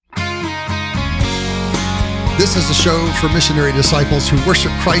This is a show for missionary disciples who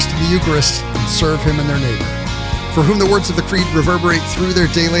worship Christ in the Eucharist and serve Him and their neighbor, for whom the words of the Creed reverberate through their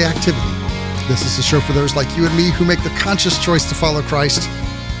daily activity. This is a show for those like you and me who make the conscious choice to follow Christ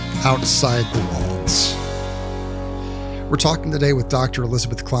outside the walls. We're talking today with Dr.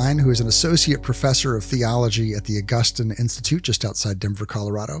 Elizabeth Klein, who is an associate professor of theology at the Augustine Institute just outside Denver,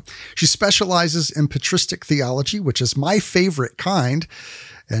 Colorado. She specializes in patristic theology, which is my favorite kind,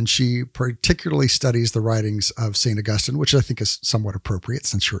 and she particularly studies the writings of St. Augustine, which I think is somewhat appropriate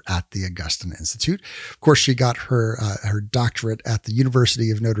since you're at the Augustine Institute. Of course, she got her doctorate at the University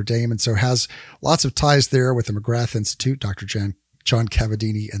of Notre Dame, and so has lots of ties there with the McGrath Institute, Dr. John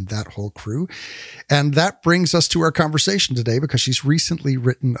Cavadini and that whole crew. And that brings us to our conversation today because she's recently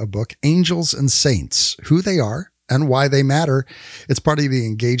written a book, Angels and Saints, Who They Are and Why They Matter. It's part of the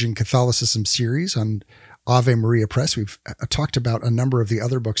Engaging Catholicism series on Ave Maria Press. We've talked about a number of the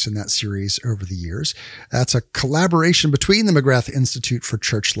other books in that series over the years. That's a collaboration between the McGrath Institute for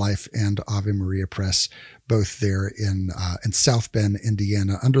Church Life and Ave Maria Press, both there in South Bend,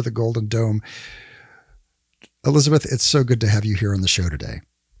 Indiana, under the Golden Dome. Elizabeth, it's so good to have you here on the show today.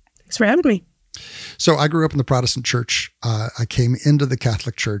 Thanks for having me. So I grew up in the Protestant church. I came into the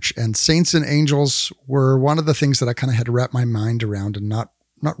Catholic church, and saints and angels were one of the things that I kind of had to wrap my mind around and not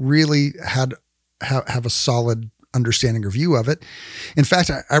really have a solid understanding or view of it. In fact,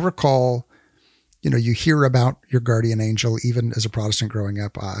 I recall, you hear about your guardian angel, even as a Protestant growing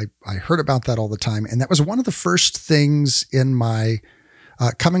up. I heard about that all the time. And that was one of the first things in my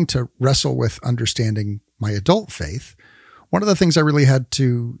coming to wrestle with understanding my adult faith. One of the things I really had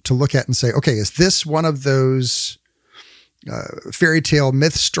to look at and say, okay, is this one of those fairy tale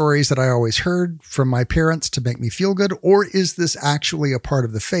myth stories that I always heard from my parents to make me feel good, or is this actually a part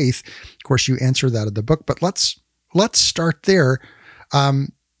of the faith? Of course, you answer that in the book, but let's start there.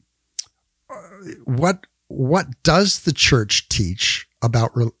 What does the church teach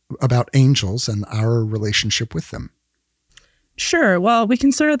about angels and our relationship with them? Sure. Well, we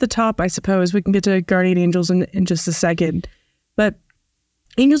can start at the top, I suppose. We can get to guardian angels in just a second. But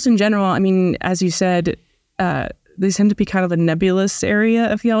angels in general, I mean, as you said, they tend to be kind of a nebulous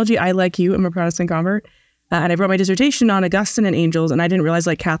area of theology. I, like you, am a Protestant convert. And I wrote my dissertation on Augustine and angels, and I didn't realize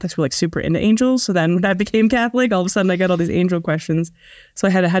Catholics were super into angels. So then when I became Catholic, all of a sudden I got all these angel questions. So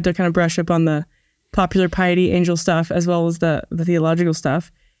I had to kind of brush up on the popular piety angel stuff as well as the theological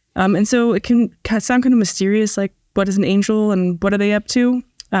stuff. And so it can sound kind of mysterious, like what is an angel and what are they up to?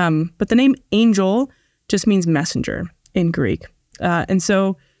 But the name angel just means messenger in Greek. And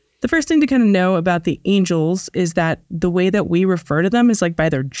so the first thing to kind of know about the angels is that the way that we refer to them is by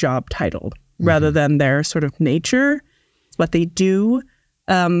their job title rather than their sort of nature, what they do.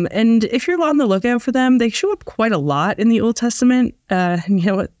 And if you're on the lookout for them, they show up quite a lot in the Old Testament, in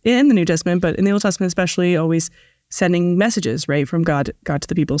the New Testament, but in the Old Testament especially, always sending messages, right, from God to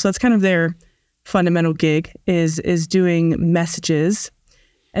the people. So that's kind of their fundamental gig is doing messages.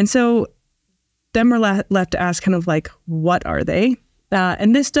 And so then we're left to ask kind of what are they?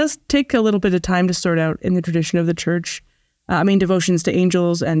 And this does take a little bit of time to sort out in the tradition of the church. Devotions to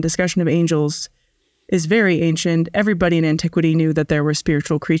angels and discussion of angels is very ancient. Everybody in antiquity knew that there were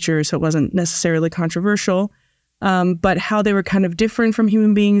spiritual creatures, so it wasn't necessarily controversial. But how they were kind of different from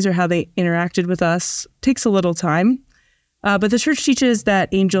human beings or how they interacted with us takes a little time. But the church teaches that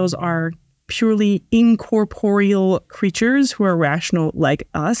angels are purely incorporeal creatures who are rational like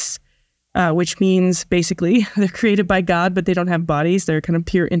us, which means basically they're created by God, but they don't have bodies. They're kind of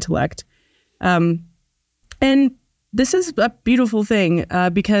pure intellect. And this is a beautiful thing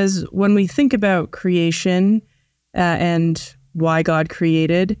because when we think about creation and why God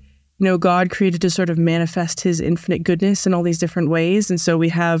created, God created to sort of manifest his infinite goodness in all these different ways. And so we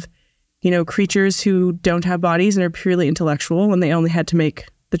have, creatures who don't have bodies and are purely intellectual, and they only had to make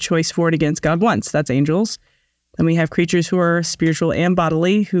the choice for and against God once. That's angels. And we have creatures who are spiritual and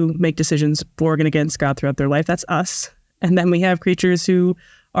bodily who make decisions for and against God throughout their life. That's us. And then we have creatures who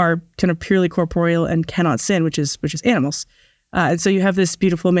are kind of purely corporeal and cannot sin, which is animals. And so you have this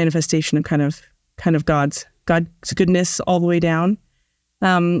beautiful manifestation of kind of God's goodness all the way down.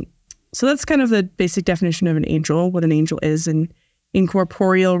 So that's kind of the basic definition of an angel, what an angel is, an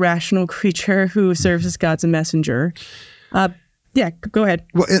incorporeal, rational creature who serves as God's messenger. Yeah, go ahead.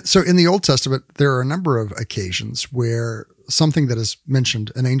 Well, so in the Old Testament, there are a number of occasions where something that is mentioned,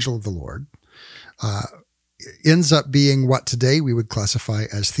 an angel of the Lord, ends up being what today we would classify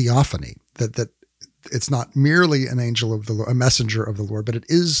as theophany, that it's not merely an angel of the Lord, a messenger of the Lord, but it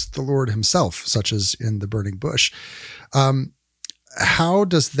is the Lord himself, such as in the burning bush. How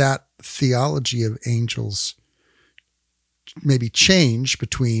does that theology of angels maybe change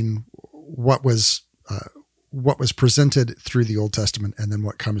between what was what was presented through the Old Testament and then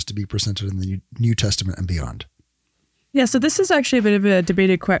what comes to be presented in the New Testament and beyond? Yeah, so this is actually a bit of a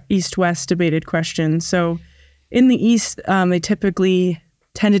debated East-West debated question. So in the East, they typically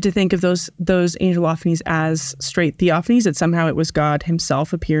tended to think of those angelophanies as straight theophanies, that somehow it was God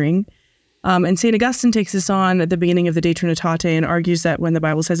himself appearing. And St. Augustine takes this on at the beginning of the De Trinitate and argues that when the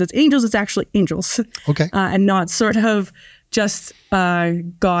Bible says it's angels, it's actually angels. Okay. And not sort of just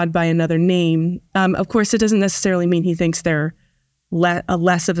God by another name. Of course, it doesn't necessarily mean he thinks they're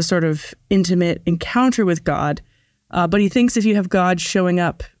less of a sort of intimate encounter with God. But he thinks if you have God showing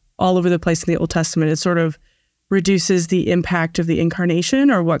up all over the place in the Old Testament, it sort of reduces the impact of the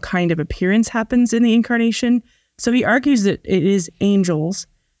incarnation or what kind of appearance happens in the incarnation. So he argues that it is angels,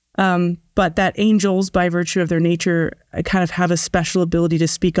 but that angels, by virtue of their nature, kind of have a special ability to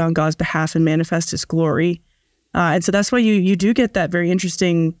speak on God's behalf and manifest his glory. And so that's why you do get that very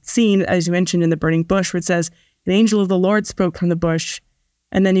interesting scene, as you mentioned, in the burning bush, where it says, an angel of the Lord spoke from the bush,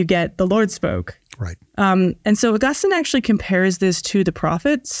 and then you get the Lord spoke. Right. And so Augustine actually compares this to the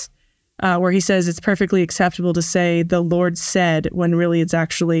prophets, where he says it's perfectly acceptable to say the Lord said, when really it's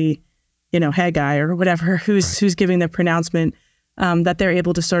actually, Haggai or whatever, who's giving the pronouncement, that they're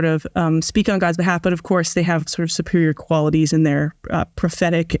able to sort of speak on God's behalf. But of course, they have sort of superior qualities in their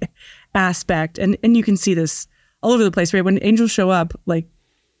prophetic aspect. And you can see this all over the place, right? When angels show up, like,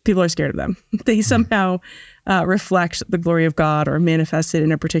 people are scared of them. They somehow reflect the glory of God or manifest it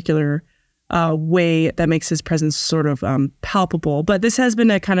in a particular way that makes his presence sort of palpable. But this has been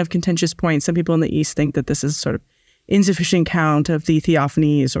a kind of contentious point. Some people in the East think that this is sort of insufficient count of the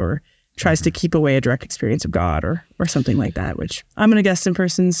theophanies, or tries to keep away a direct experience of God or something like that, which I'm an Augustine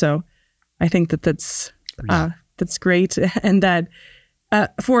person, so I think that's great. And that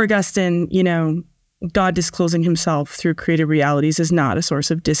for Augustine, God disclosing himself through created realities is not a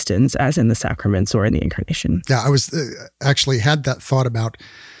source of distance, as in the sacraments or in the incarnation. Yeah, I was actually had that thought about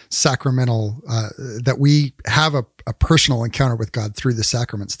sacramental, that we have a personal encounter with God through the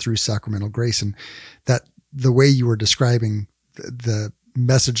sacraments, through sacramental grace, and that the way you were describing the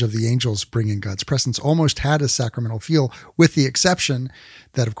message of the angels bringing God's presence almost had a sacramental feel, with the exception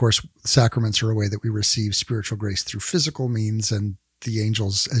that, of course, sacraments are a way that we receive spiritual grace through physical means, and the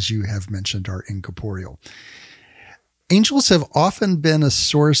angels, as you have mentioned, are incorporeal. Angels have often been a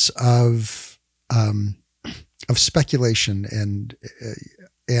source of speculation and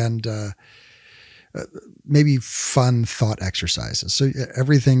maybe fun thought exercises. So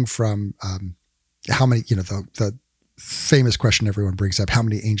everything from how many, the famous question everyone brings up, how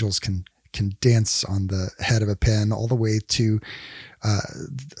many angels can dance on the head of a pen, all the way to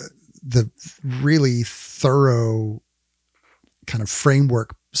the really thorough kind of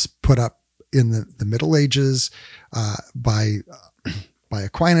framework put up in the Middle Ages by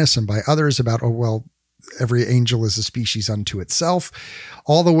Aquinas and by others about, every angel is a species unto itself,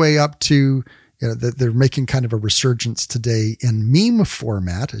 all the way up to, they're making kind of a resurgence today in meme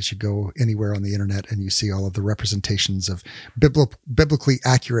format, as you go anywhere on the internet and you see all of the representations of biblically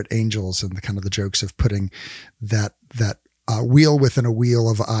accurate angels, and the kind of the jokes of putting that wheel within a wheel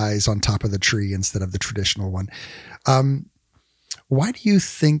of eyes on top of the tree instead of the traditional one. Why do you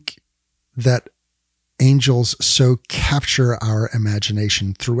think that angels so capture our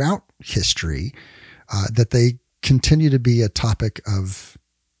imagination throughout history, that they continue to be a topic of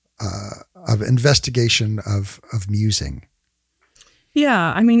investigation, of musing?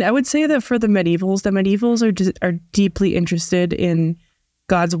 Yeah, I mean, I would say that for the medievals are deeply interested in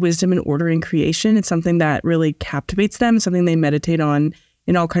God's wisdom and order in creation. It's something that really captivates them, something they meditate on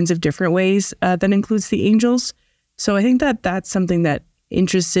in all kinds of different ways, that includes the angels. So I think that that's something that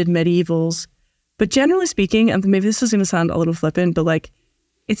interested medievals. But generally speaking, and maybe this is going to sound a little flippant, but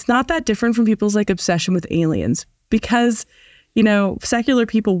it's not that different from people's obsession with aliens, because, secular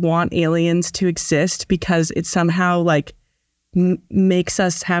people want aliens to exist because it somehow makes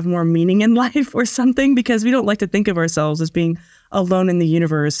us have more meaning in life or something, because we don't like to think of ourselves as being alone in the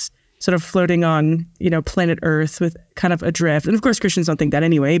universe, sort of floating on, planet Earth with kind of adrift. And of course, Christians don't think that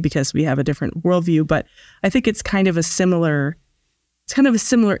anyway, because we have a different worldview. But I think it's kind of a similar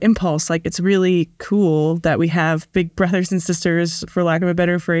impulse. It's really cool that we have big brothers and sisters, for lack of a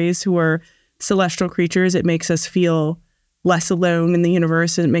better phrase, who are celestial creatures. It makes us feel less alone in the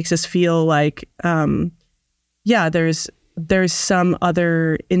universe, and it makes us feel like, there's some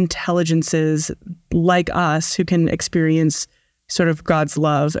other intelligences like us who can experience sort of God's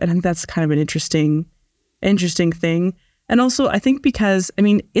love. And I think that's kind of an interesting thing. And also, I think because,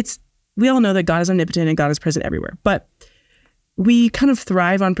 we all know that God is omnipotent and God is present everywhere, but we kind of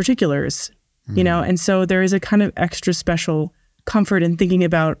thrive on particulars, and so there is a kind of extra special comfort in thinking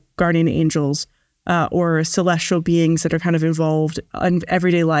about guardian angels or celestial beings that are kind of involved in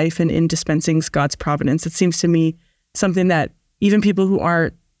everyday life and in dispensing God's providence. It seems to me something that even people who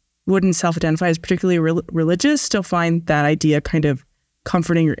wouldn't self-identify as particularly religious still find that idea kind of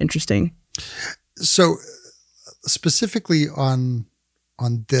comforting or interesting. So specifically on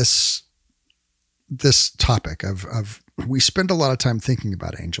this topic of we spend a lot of time thinking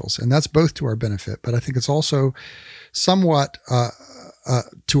about angels, and that's both to our benefit, but I think it's also somewhat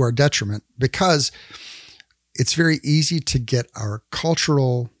to our detriment, because it's very easy to get our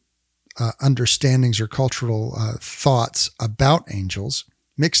cultural understandings or cultural thoughts about angels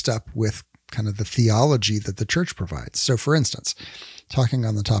mixed up with kind of the theology that the church provides. So for instance, talking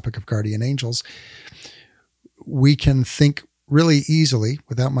on the topic of guardian angels, we can think really easily,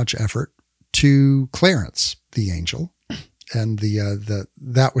 without much effort, to Clarence the angel and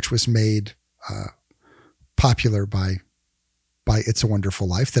that which was made popular by It's a Wonderful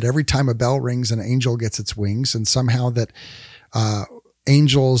Life, that every time a bell rings, an angel gets its wings, and somehow that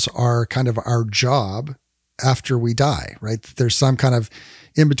angels are kind of our job after we die, right? There's some kind of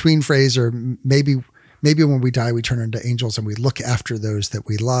in-between phrase, or maybe when we die, we turn into angels and we look after those that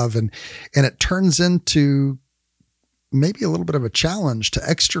we love. And it turns into maybe a little bit of a challenge to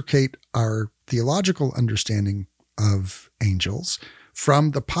extricate our theological understanding of angels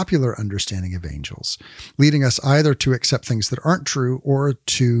from the popular understanding of angels, leading us either to accept things that aren't true or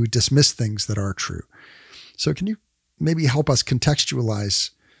to dismiss things that are true. So can you maybe help us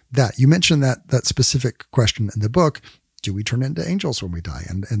contextualize that? You mentioned that specific question in the book. Do we turn into angels when we die?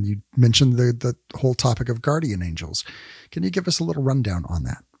 And you mentioned the whole topic of guardian angels. Can you give us a little rundown on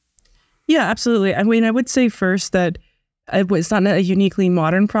that? Yeah, absolutely. I mean, I would say first that it's not a uniquely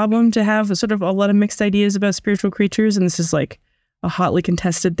modern problem to have sort of a lot of mixed ideas about spiritual creatures. And this is like a hotly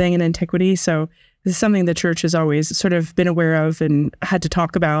contested thing in antiquity. So this is something the church has always sort of been aware of and had to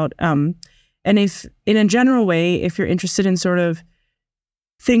talk about. And if in a general way, if you're interested in sort of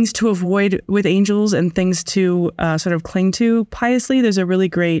things to avoid with angels and things to sort of cling to piously, there's a really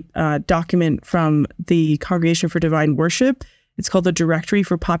great document from the Congregation for Divine Worship. It's called the Directory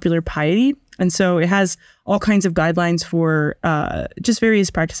for Popular Piety. And so it has all kinds of guidelines for just various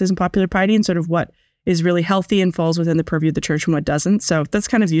practices in popular piety and sort of what is really healthy and falls within the purview of the church and what doesn't. So that's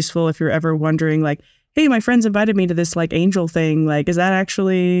kind of useful if you're ever wondering, like, hey, my friends invited me to this like angel thing. Like, is that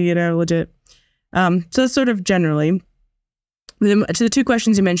actually, legit? So that's sort of generally. To the two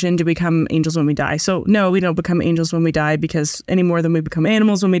questions you mentioned, do we become angels when we die? So no, we don't become angels when we die, because any more than we become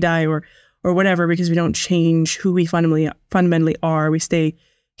animals when we die or whatever, because we don't change who we fundamentally are. We stay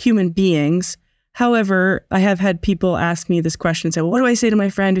human beings. However, I have had people ask me this question and say, well, what do I say to my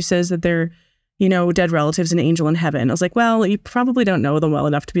friend who says that they're, dead relatives, an angel in heaven? I was like, well, you probably don't know them well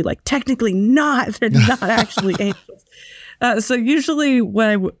enough to be like, technically not. They're not actually angels. So usually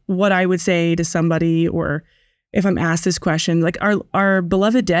what I would say to somebody, or if I'm asked this question, like our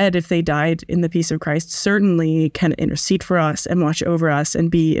beloved dead, if they died in the peace of Christ, certainly can intercede for us and watch over us and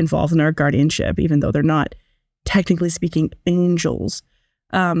be involved in our guardianship, even though they're not, technically speaking, angels.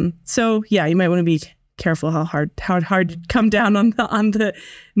 So yeah, you might want to be careful how hard to come down on the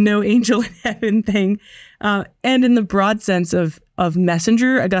no angel in heaven thing. And in the broad sense of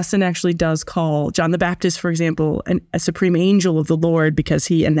messenger, Augustine actually does call John the Baptist, for example, a supreme angel of the Lord, because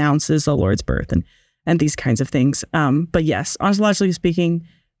he announces the Lord's birth and these kinds of things. But yes, ontologically speaking,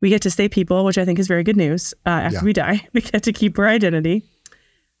 we get to stay people, which I think is very good news. After we die, we get to keep our identity.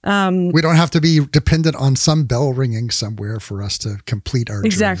 We don't have to be dependent on some bell ringing somewhere for us to complete our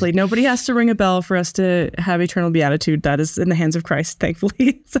exactly. journey. Nobody has to ring a bell for us to have eternal beatitude. That is in the hands of Christ,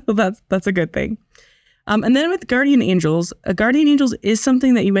 thankfully. So that's a good thing. And then with guardian angels is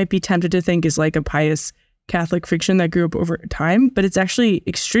something that you might be tempted to think is like a pious Catholic fiction that grew up over time, but it's actually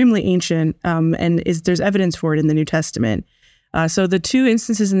extremely ancient, and there's evidence for it in the New Testament. So the two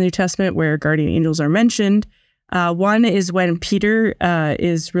instances in the New Testament where guardian angels are mentioned, one is when Peter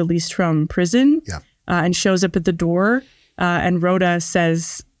is released from prison and shows up at the door, and Rhoda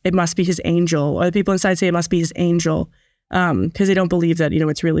says it must be his angel, or the people inside say it must be his angel, because they don't believe that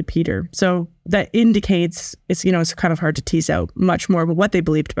it's really Peter. So that indicates it's kind of hard to tease out much more about what they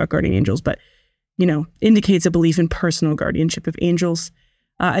believed about guardian angels, but indicates a belief in personal guardianship of angels.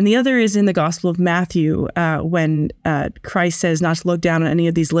 And the other is in the Gospel of Matthew, when Christ says not to look down on any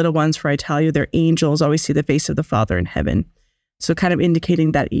of these little ones, for I tell you, they're angels, always see the face of the Father in heaven. So kind of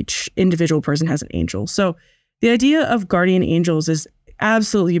indicating that each individual person has an angel. So the idea of guardian angels is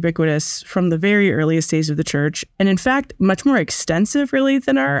absolutely ubiquitous from the very earliest days of the church. And in fact, much more extensive really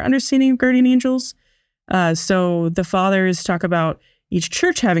than our understanding of guardian angels. So the fathers talk about each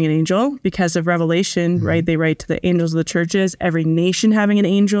church having an angel because of Revelation, right? They write to the angels of the churches, every nation having an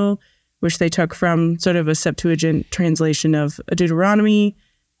angel, which they took from sort of a Septuagint translation of Deuteronomy.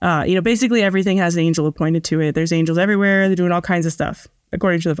 Basically everything has an angel appointed to it. There's angels everywhere. They're doing all kinds of stuff,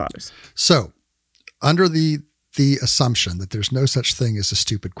 according to the fathers. So under the assumption that there's no such thing as a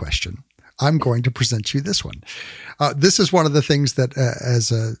stupid question, I'm going to present you this one. This is one of the things that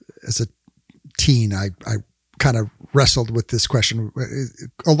as a teen, I kind of wrestled with this question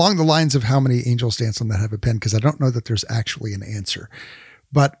along the lines of how many angels dance on that have a pen, because I don't know that there's actually an answer.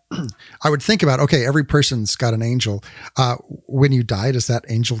 But I would think about, okay, every person's got an angel. When you die, does that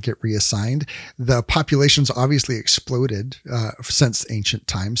angel get reassigned? The population's obviously exploded since ancient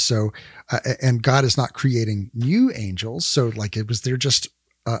times. So, and God is not creating new angels. So like, was there just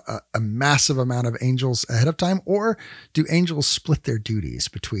a massive amount of angels ahead of time? Or do angels split their duties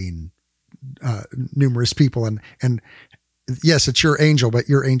between numerous people? And yes, it's your angel, but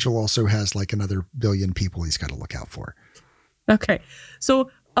your angel also has like another billion people he's got to look out for. Okay. So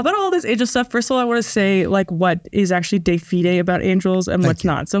about all this angel stuff, first of all, I want to say like what is actually de fide about angels and what's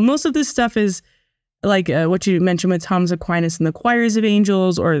not. So most of this stuff is like what you mentioned with Thomas Aquinas and the choirs of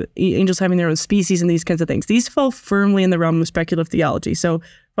angels, or angels having their own species and these kinds of things. These fall firmly in the realm of speculative theology. So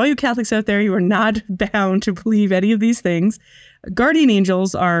for all you Catholics out there, you are not bound to believe any of these things. Guardian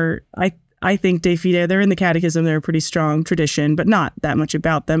angels are, I think, de fide. They're in the Catechism. They're a pretty strong tradition, but not that much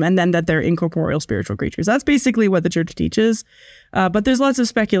about them. And then that they're incorporeal spiritual creatures. That's basically what the church teaches. But there's lots of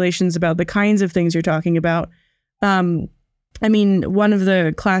speculations about the kinds of things you're talking about. One of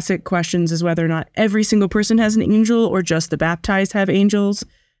the classic questions is whether or not every single person has an angel or just the baptized have angels.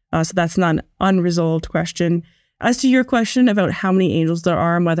 So that's not an unresolved question. As to your question about how many angels there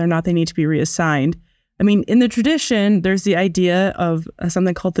are and whether or not they need to be reassigned, in the tradition, there's the idea of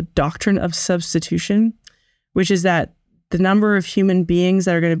something called the doctrine of substitution, which is that the number of human beings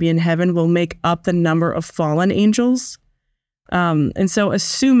that are going to be in heaven will make up the number of fallen angels. And so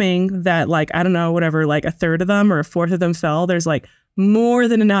assuming that a third of them or a fourth of them fell, there's like more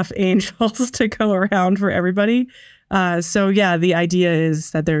than enough angels to go around for everybody. The idea is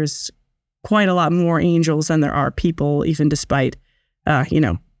that there's quite a lot more angels than there are people, even despite,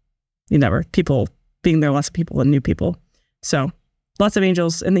 people being there, lots of people and new people. So lots of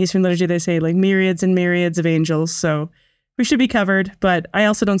angels. In the Eastern liturgy, they say like myriads and myriads of angels. So we should be covered. But I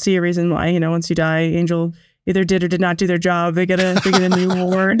also don't see a reason why, once you die, angel either did or did not do their job. They get a new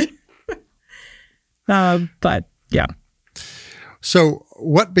award. But yeah. So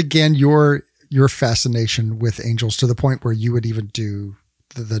what began your fascination with angels to the point where you would even do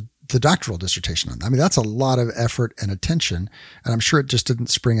the doctoral dissertation on them? That's a lot of effort and attention, and I'm sure it just didn't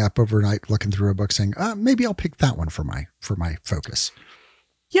spring up overnight looking through a book saying, maybe I'll pick that one for my focus.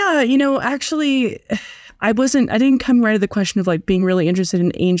 Yeah, actually I didn't come right to the question of like being really interested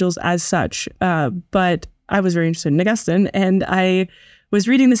in angels as such, but I was very interested in Augustine, and I was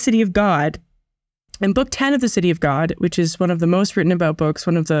reading The City of God, and book 10 of The City of God, which is one of the most written about books,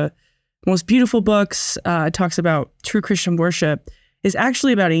 one of the most beautiful books, talks about true Christian worship, is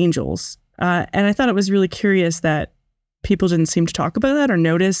actually about angels. And I thought it was really curious that people didn't seem to talk about that or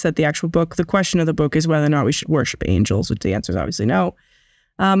notice that the actual book, the question of the book is whether or not we should worship angels, which the answer is obviously no.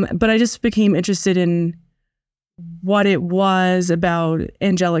 But I just became interested in what it was about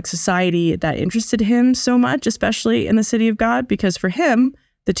angelic society that interested him so much, especially in The City of God, because for him,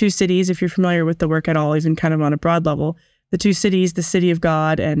 the two cities, if you're familiar with the work at all, even kind of on a broad level, the two cities, the City of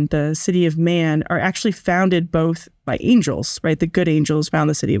God and the City of Man, are actually founded both by angels, right? The good angels found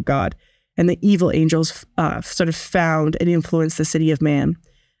the City of God, and the evil angels sort of found and influenced the City of Man.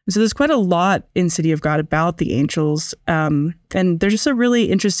 And so there's quite a lot in City of God about the angels, and there's just a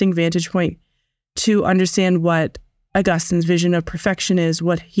really interesting vantage point to understand what Augustine's vision of perfection is,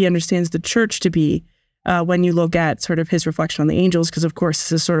 what he understands the church to be, when you look at sort of his reflection on the angels, because of course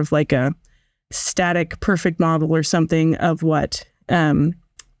this is sort of like a static, perfect model or something of what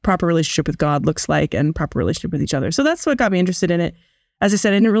proper relationship with God looks like and proper relationship with each other. So that's what got me interested in it. As I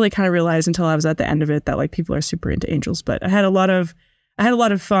said, I didn't really kind of realize until I was at the end of it that like people are super into angels, but I had a lot of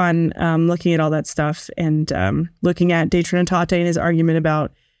fun looking at all that stuff and looking at De Trinitate and his argument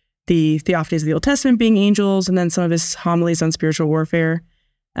about the theophanies of the Old Testament being angels, and then some of his homilies on spiritual warfare.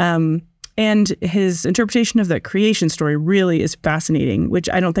 And his interpretation of the creation story really is fascinating, which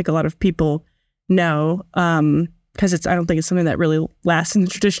I don't think a lot of people know, because I don't think it's something that really lasts in the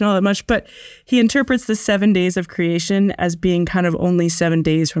tradition all that much. But he interprets the 7 days of creation as being kind of only 7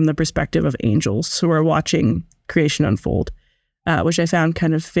 days from the perspective of angels who are watching creation unfold, which I found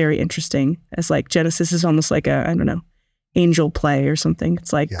kind of very interesting. As like Genesis is almost like a, angel play or something.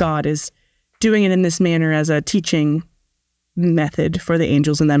 It's like God is doing it in this manner as a teaching method for the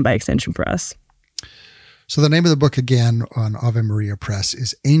angels and then by extension for us. So the name of the book again on Ave Maria Press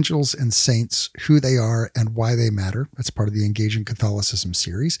is Angels and Saints, Who They Are and Why They Matter. That's part of the Engaging Catholicism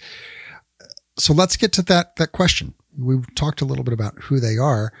series. So let's get to that question. We've talked a little bit about who they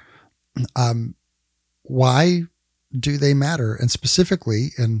are. Why do they matter? And specifically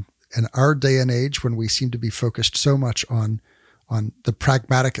in our day and age, when we seem to be focused so much on the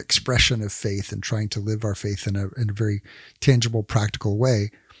pragmatic expression of faith and trying to live our faith in a very tangible, practical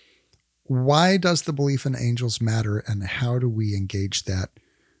way, why does the belief in angels matter, and how do we engage that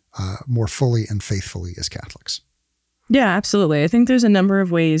more fully and faithfully as Catholics? Yeah, absolutely. I think there's a number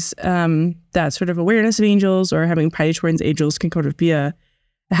of ways that sort of awareness of angels or having piety towards angels can kind of be a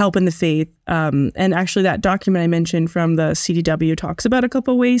help in the faith. And actually that document I mentioned from the CDW talks about a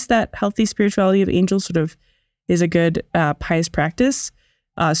couple of ways that healthy spirituality of angels sort of is a good pious practice.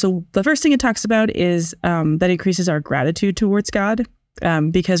 So the first thing it talks about is that increases our gratitude towards God.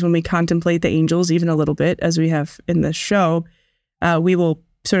 Because when we contemplate the angels, even a little bit, as we have in this show, we will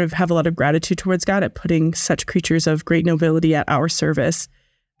sort of have a lot of gratitude towards God at putting such creatures of great nobility at our service.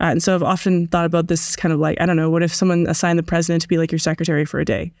 And so I've often thought about this as kind of like, I don't know, what if someone assigned the president to be like your secretary for a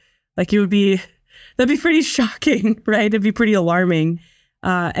day? Like that'd be pretty shocking, right? It'd be pretty alarming.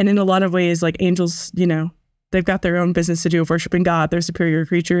 And in a lot of ways, like angels, they've got their own business to do of worshiping God. They're superior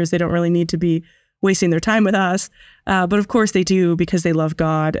creatures. They don't really need to be wasting their time with us. But of course they do, because they love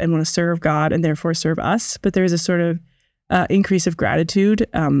God and want to serve God and therefore serve us. But there is a sort of increase of gratitude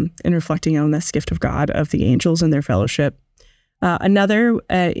in reflecting on this gift of God, of the angels and their fellowship. Another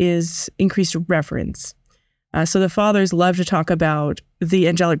is increased reverence. So the fathers love to talk about the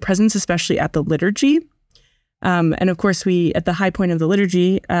angelic presence, especially at the liturgy. And of course, at the high point of the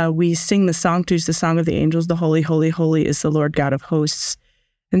liturgy, we sing the Sanctus, the Song of the Angels, the Holy, Holy, Holy is the Lord God of hosts.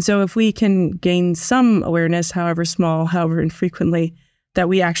 And so if we can gain some awareness, however small, however infrequently, that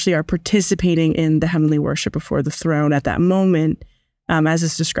we actually are participating in the heavenly worship before the throne at that moment, as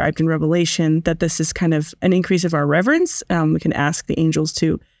is described in Revelation, that this is kind of an increase of our reverence. We can ask the angels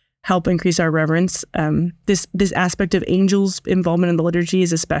to help increase our reverence. This aspect of angels' involvement in the liturgy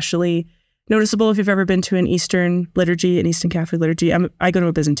is especially noticeable if you've ever been to an Eastern liturgy, an Eastern Catholic liturgy. I go to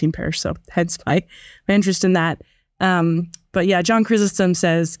a Byzantine parish, so hence my interest in that. But yeah, John Chrysostom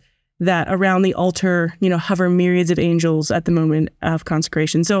says that around the altar, hover myriads of angels at the moment of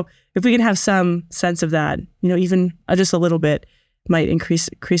consecration. So if we can have some sense of that, even just a little bit, might increase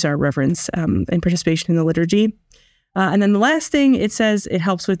our reverence and participation in the liturgy. And then the last thing it says it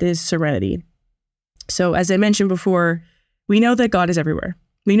helps with is serenity. So as I mentioned before, we know that God is everywhere.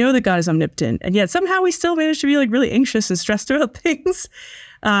 We know that God is omnipotent, and yet somehow we still manage to be like really anxious and stressed about things.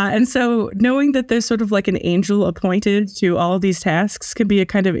 And so knowing that there's sort of like an angel appointed to all of these tasks can be a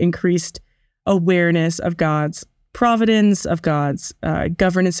kind of increased awareness of God's providence, of God's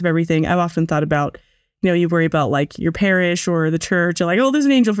governance of everything. I've often thought about, you worry about like your parish or the church, you're like, oh, there's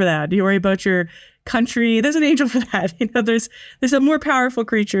an angel for that. You worry about your country, there's an angel for that. There's a more powerful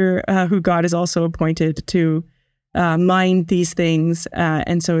creature who God is also appointed to mind these things.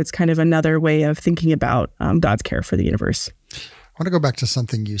 And so it's kind of another way of thinking about God's care for the universe. I want to go back to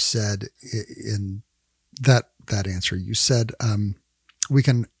something you said in that answer. You said we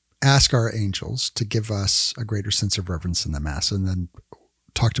can ask our angels to give us a greater sense of reverence in the Mass, and then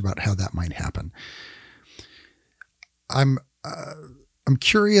talked about how that might happen. I'm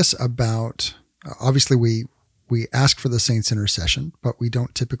curious about, obviously we ask for the saints' intercession, but we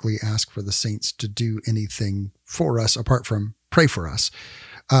don't typically ask for the saints to do anything for us apart from pray for us.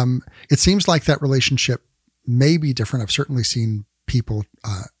 It seems like that relationship may be different. I've certainly seen people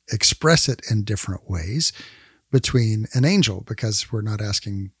express it in different ways between an angel, because we're not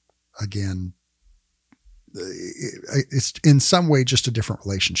asking, again, it's in some way just a different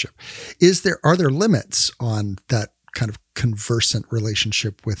relationship. Are there limits on that kind of conversant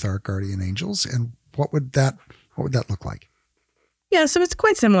relationship with our guardian angels, and what would that look like? Yeah, so it's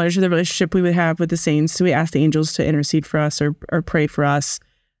quite similar to the relationship we would have with the saints. So we ask the angels to intercede for us or pray for us.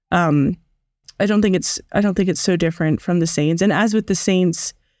 I don't think it's so different from the saints. And as with the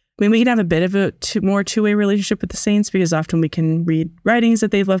saints, I mean, we can have a bit of a more two-way relationship with the saints, because often we can read writings that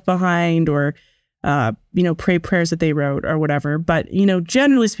they've left behind, or pray prayers that they wrote or whatever. But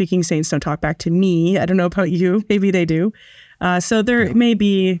generally speaking, saints don't talk back to me. I don't know about you. Maybe they do. So there may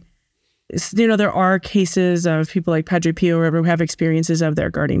be, there are cases of people like Padre Pio or whoever who have experiences of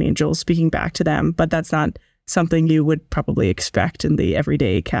their guardian angels speaking back to them, but that's not something you would probably expect in the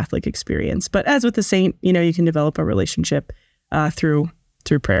everyday Catholic experience. But as with the saint, you can develop a relationship through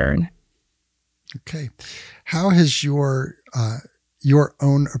prayer. Okay. How has your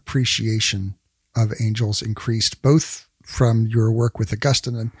own appreciation of angels increased, both from your work with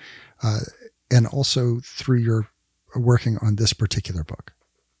Augustine and also through your working on this particular book?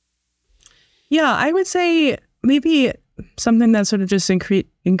 Yeah, I would say maybe something that sort of just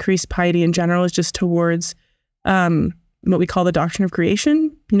increased piety in general is just towards what we call the doctrine of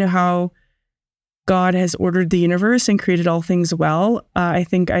creation. You know, how God has ordered the universe and created all things well. I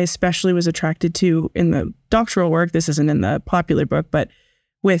think I especially was attracted to in the doctoral work, this isn't in the popular book, but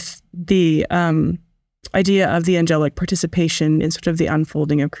with the idea of the angelic participation in sort of the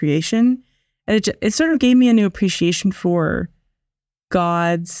unfolding of creation. And it sort of gave me a new appreciation for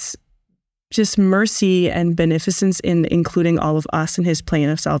God's just mercy and beneficence in including all of us in his plan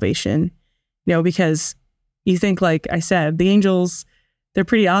of salvation. You know, because you think, like I said, the angels, they're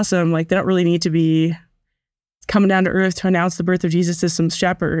pretty awesome. Like, they don't really need to be coming down to earth to announce the birth of Jesus as some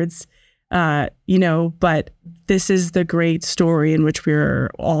shepherds, you know, but this is the great story in which we're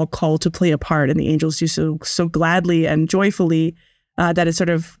all called to play a part, and the angels do so gladly and joyfully that it sort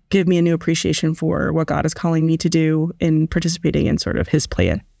of gave me a new appreciation for what God is calling me to do in participating in sort of his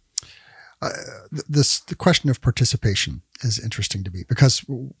plan. The question of participation is interesting to me, because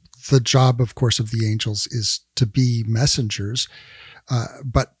the job, of course, of the angels is to be messengers.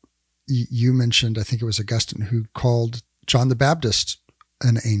 But you mentioned, I think it was Augustine, who called John the Baptist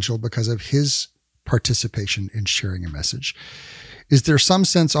an angel because of his participation in sharing a message. Is there some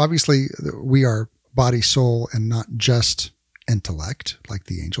sense, obviously we are body, soul, and not just intellect like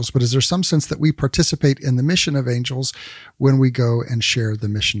the angels, but is there some sense that we participate in the mission of angels when we go and share the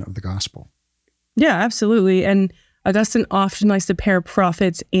mission of the gospel? Yeah, absolutely. And Augustine often likes to pair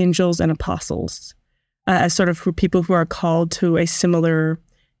prophets, angels, and apostles as sort of for people who are called to a similar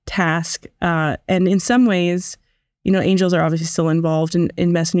task. And in some ways, you know, angels are obviously still involved in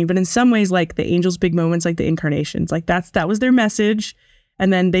messaging, but in some ways, like the angels' big moments, like the incarnations, like that was their message.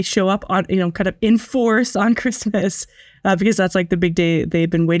 And then they show up on, you know, kind of in force on Christmas because that's like the big day they've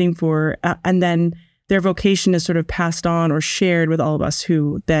been waiting for. And then their vocation is sort of passed on or shared with all of us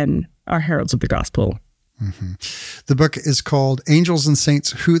who then are heralds of the gospel. Mm-hmm. The book is called Angels and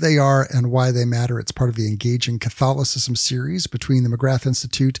Saints, Who They Are and Why They Matter. It's part of the Engaging Catholicism series between the McGrath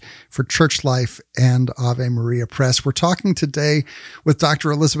Institute for Church Life and Ave Maria Press. We're talking today with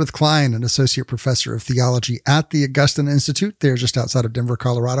Dr. Elizabeth Klein, an associate professor of theology at the Augustine Institute. They're just outside of Denver,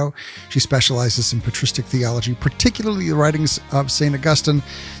 Colorado. She specializes in patristic theology, particularly the writings of St. Augustine.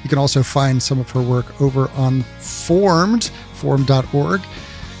 You can also find some of her work over on formed.org.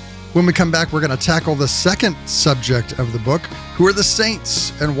 When we come back, we're going to tackle the second subject of the book. Who are the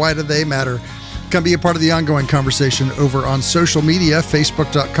saints and why do they matter? Come be a part of the ongoing conversation over on social media,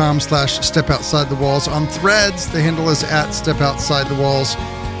 facebook.com/stepoutside-the-walls. On Threads, the handle is @stepoutside-the-walls.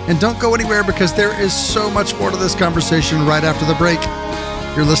 And don't go anywhere, because there is so much more to this conversation right after the break.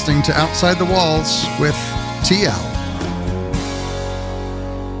 You're listening to Outside the Walls with TL.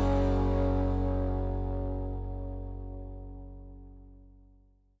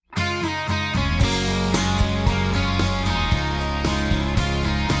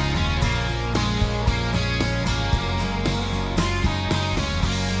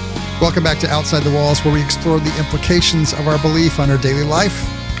 Welcome back to Outside the Walls, where we explore the implications of our belief on our daily life.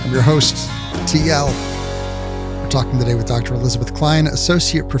 I'm your host, TL. We're talking today with Dr. Elizabeth Klein,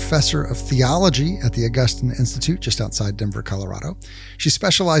 Associate Professor of Theology at the Augustine Institute, just outside Denver, Colorado. She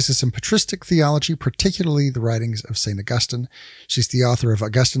specializes in patristic theology, particularly the writings of St. Augustine. She's the author of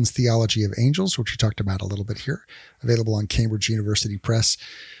Augustine's Theology of Angels, which we talked about a little bit here, available on Cambridge University Press.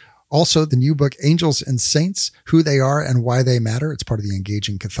 Also, the new book, Angels and Saints, Who They Are and Why They Matter. It's part of the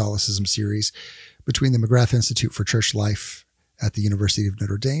Engaging Catholicism series between the McGrath Institute for Church Life at the University of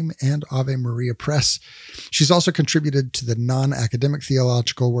Notre Dame and Ave Maria Press. She's also contributed to the non-academic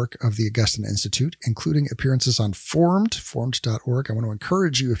theological work of the Augustine Institute, including appearances on formed.org. I want to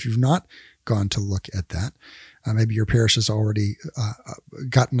encourage you, if you've not gone to look at that, maybe your parish has already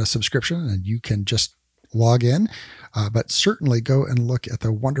gotten a subscription and you can just log in, but certainly go and look at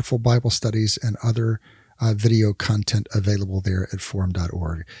the wonderful Bible studies and other video content available there at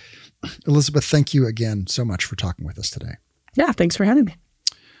form.org. Elizabeth, thank you again so much for talking with us today. Yeah, thanks for having me.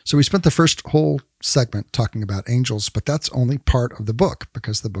 So we spent the first whole segment talking about angels, but that's only part of the book,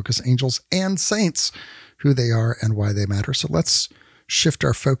 because the book is Angels and Saints, Who They Are and Why They Matter. So let's shift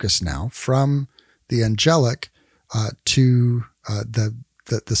our focus now from the angelic to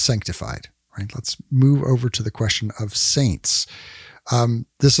the sanctified. Right. Let's move over to the question of saints.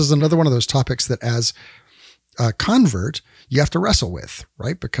 This is another one of those topics that, as a convert, you have to wrestle with,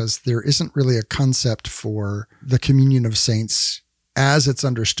 right? Because there isn't really a concept for the communion of saints as it's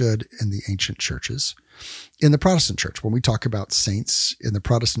understood in the ancient churches. In the Protestant church, when we talk about saints in the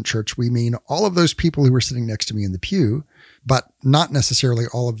Protestant church, we mean all of those people who were sitting next to me in the pew, but not necessarily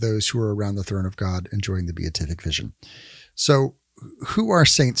all of those who are around the throne of God enjoying the beatific vision. So who are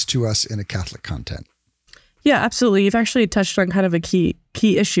saints to us in a Catholic content? Yeah, absolutely. You've actually touched on kind of a key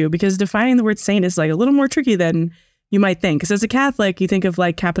issue, because defining the word saint is like a little more tricky than you might think. Because as a Catholic, you think of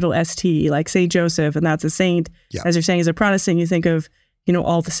like capital ST, like Saint Joseph, and that's a saint. Yeah. As you're saying, as a Protestant, you think of,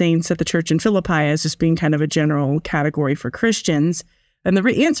 all the saints at the church in Philippi as just being kind of a general category for Christians. And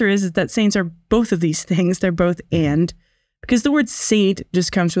the answer is that saints are both of these things. They're both and, because the word saint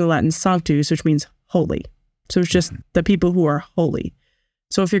just comes from the Latin sanctus, which means holy. So it's just the people who are holy.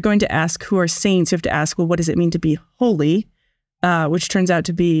 So if you're going to ask who are saints, you have to ask, well, what does it mean to be holy? Which turns out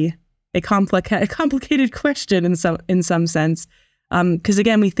to be a complicated question in some sense. Because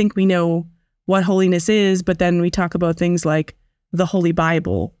again, we think we know what holiness is, but then we talk about things like the Holy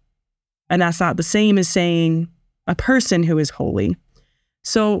Bible. And that's not the same as saying a person who is holy.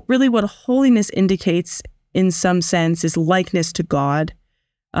 So really what holiness indicates in some sense is likeness to God.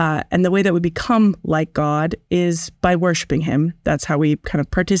 And the way that we become like God is by worshiping him. That's how we kind of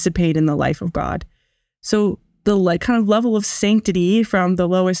participate in the life of God. So the kind of level of sanctity from the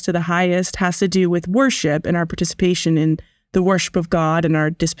lowest to the highest has to do with worship and our participation in the worship of God and our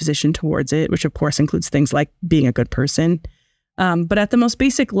disposition towards it, which of course includes things like being a good person. But at the most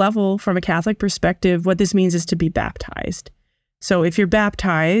basic level, from a Catholic perspective, what this means is to be baptized. So if you're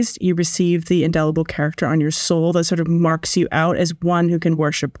baptized, you receive the indelible character on your soul that sort of marks you out as one who can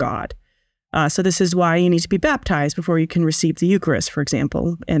worship God. So this is why you need to be baptized before you can receive the Eucharist, for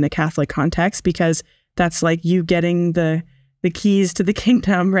example, in the Catholic context, because that's like you getting the keys to the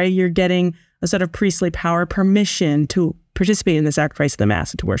kingdom, right? You're getting a sort of priestly power, permission to participate in the sacrifice of the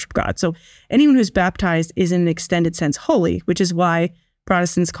Mass and to worship God. So anyone who's baptized is in an extended sense holy, which is why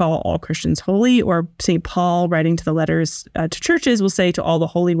Protestants call all Christians holy, or St. Paul, writing to the letters to churches, will say to all the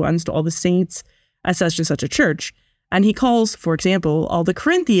holy ones, to all the saints, as such and such a church. And he calls, for example, all the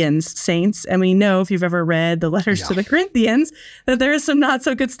Corinthians saints. And we know, if you've ever read the letters to the Corinthians, that there is some not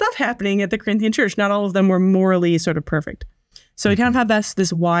so good stuff happening at the Corinthian church. Not all of them were morally sort of perfect. So we kind of have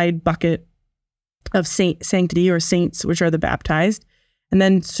this wide bucket of sanctity, or saints, which are the baptized. And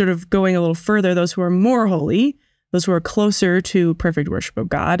then sort of going a little further, those who are more holy, those who are closer to perfect worship of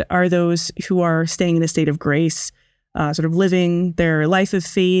God, are those who are staying in a state of grace, sort of living their life of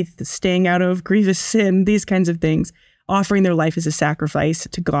faith, staying out of grievous sin, these kinds of things, offering their life as a sacrifice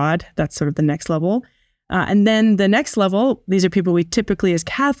to God. That's sort of the next level. And then the next level, these are people we typically as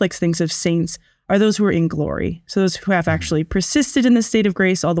Catholics think of saints, are those who are in glory. So those who have actually persisted in the state of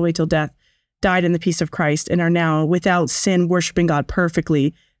grace all the way till death, died in the peace of Christ, and are now without sin worshiping God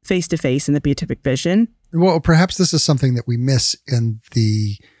perfectly, face to face in the beatific vision. Well, perhaps this is something that we miss in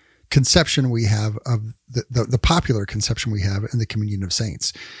the conception we have of the popular conception we have in the communion of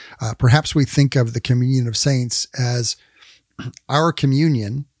saints. Perhaps we think of the communion of saints as our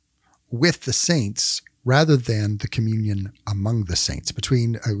communion with the saints rather than the communion among the saints.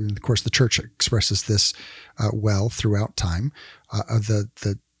 Between, of course, the church expresses this well throughout time.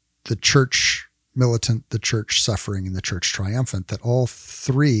 The church militant, the church suffering, and the church triumphant, that all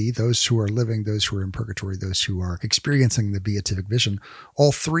three, those who are living, those who are in purgatory, those who are experiencing the beatific vision,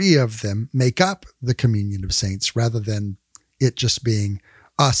 all three of them make up the communion of saints rather than it just being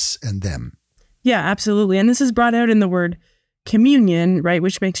us and them. Yeah, absolutely. And this is brought out in the word communion, right,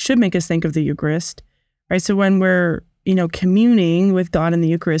 which should make us think of the Eucharist, right? So when we're, communing with God in the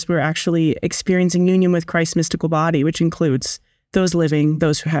Eucharist, we're actually experiencing union with Christ's mystical body, which includes those living,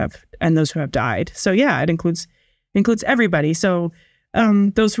 those who have died. So yeah, it includes everybody. So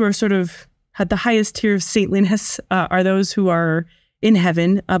those who are sort of at the highest tier of saintliness are those who are in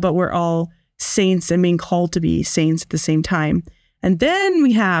heaven, but we're all saints and being called to be saints at the same time. And then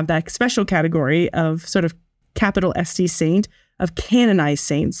we have that special category of sort of capital ST saint, of canonized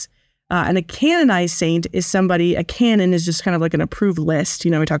saints. And a canonized saint is somebody, a canon is just kind of like an approved list.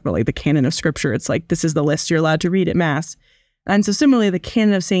 We talk about like the canon of scripture. It's like, this is the list you're allowed to read at Mass. And so similarly, the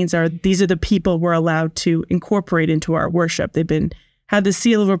canon of saints these are the people we're allowed to incorporate into our worship. They've had the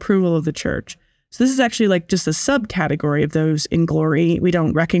seal of approval of the church. So this is actually like just a subcategory of those in glory. We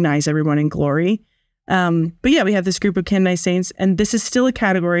don't recognize everyone in glory. But yeah, we have this group of canonized saints, and this is still a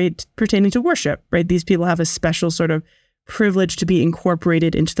category pertaining to worship, right? These people have a special sort of privilege to be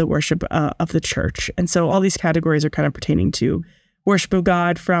incorporated into the worship of the church. And so all these categories are kind of pertaining to worship of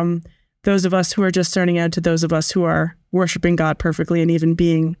God, from those of us who are just starting out to those of us who are worshiping God perfectly and even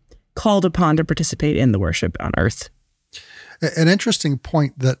being called upon to participate in the worship on earth. An interesting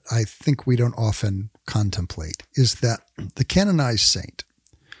point that I think we don't often contemplate is that the canonized saint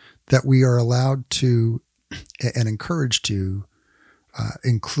that we are allowed to and encouraged to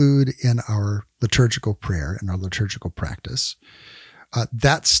include in our liturgical prayer and our liturgical practice,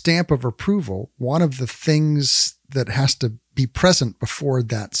 that stamp of approval, one of the things that has to be present before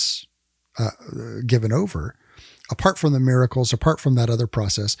that's given over, apart from the miracles, apart from that other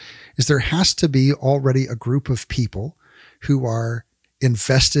process, is there has to be already a group of people who are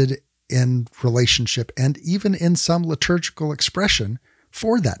invested in relationship and even in some liturgical expression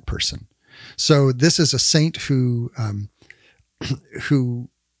for that person. So this is a saint who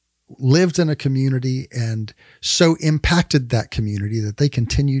lived in a community and so impacted that community that they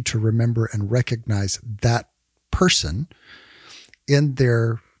continue to remember and recognize that person in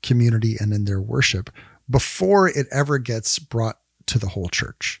their community and in their worship before it ever gets brought to the whole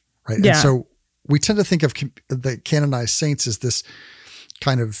church, right? Yeah. And so we tend to think of the canonized saints as this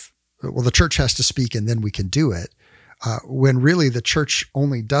kind of, well, the church has to speak and then we can do it, when really the church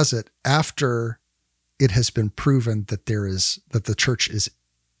only does it after it has been proven that that the church is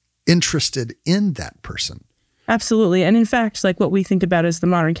interested in that person. Absolutely. And in fact, like what we think about as the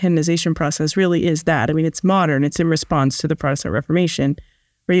modern canonization process really is that. I mean, it's modern. It's in response to the Protestant Reformation,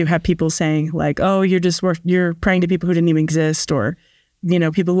 where you have people saying like, oh, you're praying to people who didn't even exist, or, you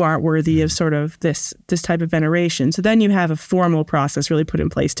know, people who aren't worthy of sort of this type of veneration. So then you have a formal process really put in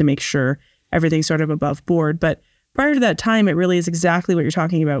place to make sure everything's sort of above board. But prior to that time, it really is exactly what you're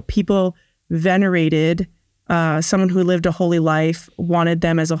talking about. People venerated someone who lived a holy life, wanted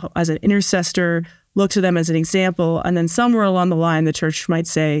them as an intercessor, looked to them as an example, and then somewhere along the line, the church might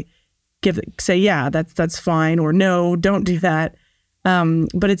say, yeah, that's fine, or no, don't do that.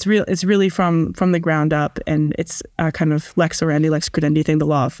 But it's really from the ground up, and it's a kind of lex orandi, lex credendi thing. The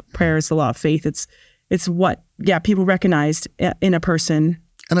law of prayer is the law of faith. It's what people recognized in a person.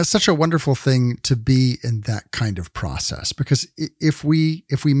 And it's such a wonderful thing to be in that kind of process, because if we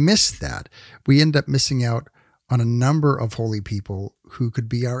miss that, we end up missing out on a number of holy people who could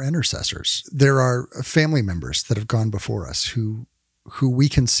be our intercessors. There are family members that have gone before us who we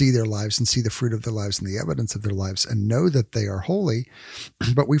can see their lives and see the fruit of their lives and the evidence of their lives and know that they are holy,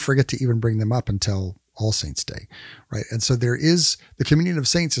 but we forget to even bring them up until All Saints' Day, right? And so there is the communion of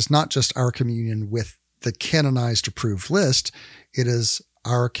saints is not just our communion with the canonized approved list. It is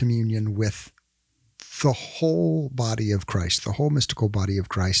our communion with the whole body of Christ, the whole mystical body of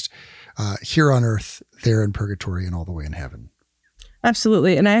Christ, here on earth, there in purgatory, and all the way in heaven.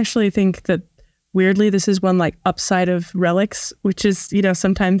 Absolutely. And I actually think that weirdly, this is one like upside of relics, which is, you know,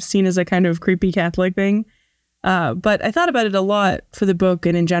 sometimes seen as a kind of creepy Catholic thing. But I thought about it a lot for the book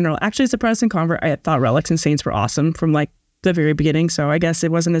and in general. Actually, as a Protestant convert, I thought relics and saints were awesome from like the very beginning. So I guess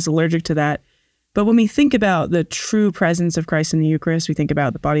it wasn't as allergic to that. But when we think about the true presence of Christ in the Eucharist, we think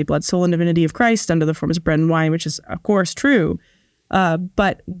about the body, blood, soul, and divinity of Christ under the forms of bread and wine, which is, of course, true.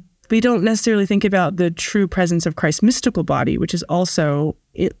 But we don't necessarily think about the true presence of Christ's mystical body, which is also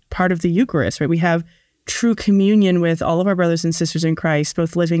part of the Eucharist, right? We have true communion with all of our brothers and sisters in Christ,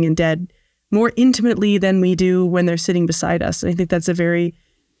 both living and dead, more intimately than we do when they're sitting beside us. And I think that's a very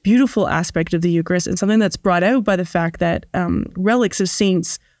beautiful aspect of the Eucharist, and something that's brought out by the fact that relics of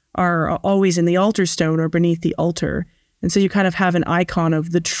saints are always in the altar stone or beneath the altar. And so you kind of have an icon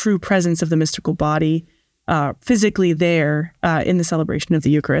of the true presence of the mystical body physically there in the celebration of the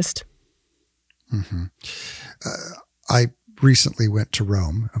Eucharist. Mm-hmm. I recently went to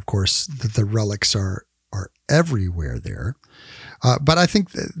Rome. Of course, the relics are everywhere there. But I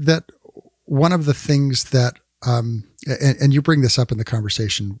think that one of the things that, and you bring this up in the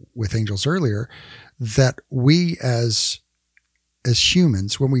conversation with angels earlier, that we as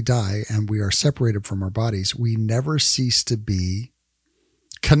humans, when we die and we are separated from our bodies, we never cease to be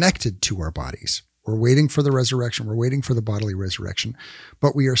connected to our bodies. We're waiting for the resurrection. We're waiting for the bodily resurrection,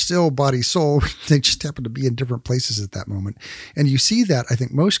 but we are still body, soul. They just happen to be in different places at that moment. And you see that, I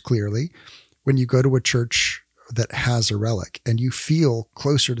think, most clearly when you go to a church that has a relic and you feel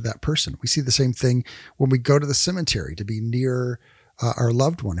closer to that person. We see the same thing when we go to the cemetery to be near our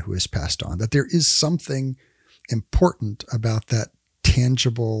loved one who has passed on, that there is something important about that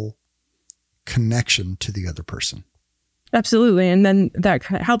tangible connection to the other person. Absolutely. And then that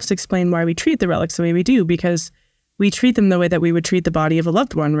helps explain why we treat the relics the way we do, because we treat them the way that we would treat the body of a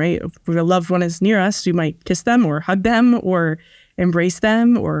loved one, right? If a loved one is near us, we might kiss them or hug them or embrace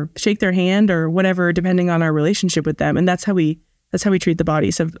them or shake their hand or whatever, depending on our relationship with them. And that's how we treat the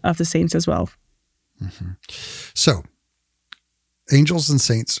bodies of the saints as well. Mm-hmm. So angels and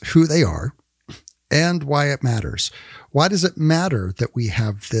saints, who they are, and why it matters. Why does it matter that we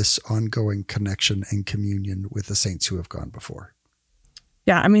have this ongoing connection and communion with the saints who have gone before?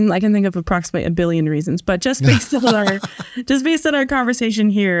 Yeah, I mean, I can think of approximately a billion reasons, but just based on our conversation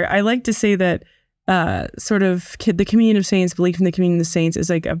here, I like to say that the communion of saints, belief in the communion of saints, is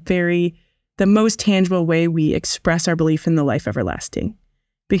like the most tangible way we express our belief in the life everlasting.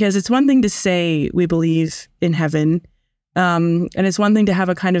 Because it's one thing to say we believe in heaven, and it's one thing to have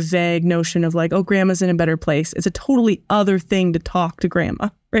a kind of vague notion of like, oh, grandma's in a better place. It's a totally other thing to talk to grandma,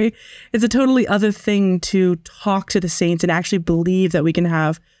 right? It's a totally other thing to talk to the saints and actually believe that we can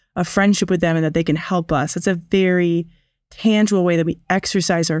have a friendship with them and that they can help us. It's a very tangible way that we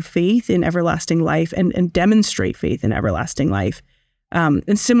exercise our faith in everlasting life and demonstrate faith in everlasting life.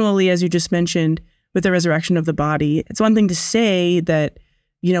 And similarly, as you just mentioned, with the resurrection of the body, it's one thing to say that,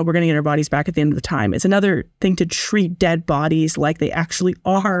 we're going to get our bodies back at the end of the time. It's another thing to treat dead bodies like they actually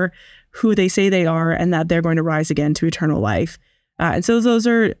are who they say they are and that they're going to rise again to eternal life. And so those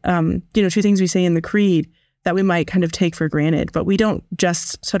are, two things we say in the creed that we might kind of take for granted, but we don't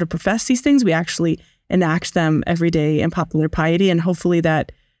just sort of profess these things. We actually enact them every day in popular piety. And hopefully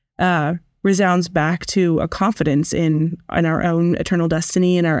that resounds back to a confidence in our own eternal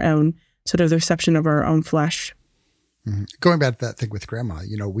destiny and our own sort of the reception of our own flesh. Mm-hmm. Going back to that thing with grandma,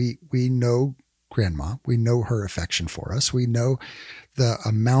 we know grandma, we know her affection for us. We know the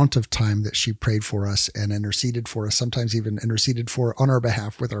amount of time that she prayed for us and interceded for us, sometimes even interceded for on our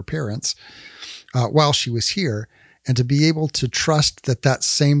behalf with our parents while she was here. And to be able to trust that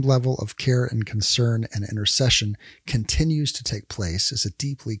same level of care and concern and intercession continues to take place is a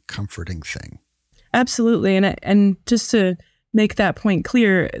deeply comforting thing. Absolutely. And just to make that point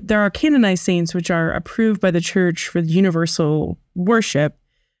clear, there are canonized saints which are approved by the church for universal worship,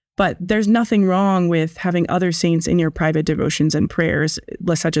 but there's nothing wrong with having other saints in your private devotions and prayers,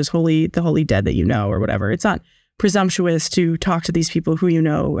 such as the holy dead that or whatever. It's not presumptuous to talk to these people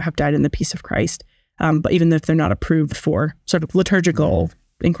who have died in the peace of Christ, but even if they're not approved for sort of liturgical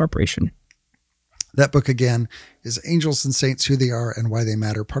incorporation. That book, again, is Angels and Saints, Who They Are and Why They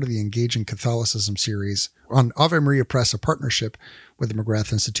Matter, part of the Engaging Catholicism series on Ave Maria Press, a partnership with the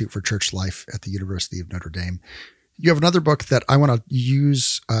McGrath Institute for Church Life at the University of Notre Dame. You have another book that I want to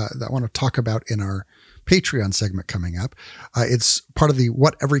use, that I want to talk about in our Patreon segment coming up. It's part of the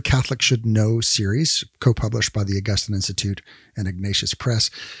What Every Catholic Should Know series, co-published by the Augustine Institute and Ignatius Press.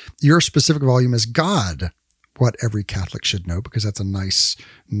 Your specific volume is God, What Every Catholic Should Know, because that's a nice,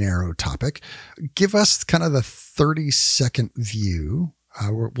 narrow topic. Give us kind of the 30-second view.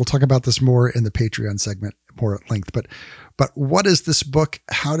 We'll talk about this more in the Patreon segment, more at length. But what is this book?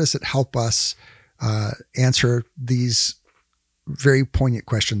 How does it help us answer these very poignant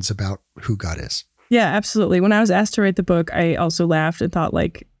questions about who God is? Yeah, absolutely. When I was asked to write the book, I also laughed and thought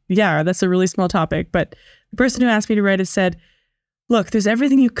that's a really small topic. But the person who asked me to write it said, look, there's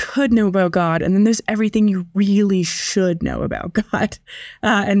everything you could know about God, and then there's everything you really should know about God.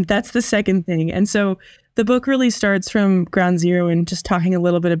 And that's the second thing. And so the book really starts from ground zero and just talking a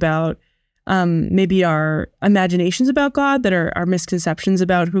little bit about maybe our imaginations about God, that are our misconceptions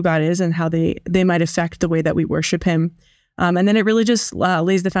about who God is and how they might affect the way that we worship him. And then it really just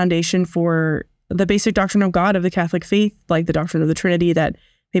lays the foundation for the basic doctrine of God, of the Catholic faith, like the doctrine of the Trinity, that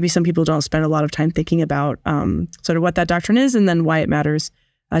maybe some people don't spend a lot of time thinking about sort of what that doctrine is and then why it matters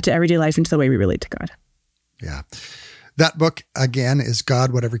to everyday life and to the way we relate to God. Yeah. That book, again, is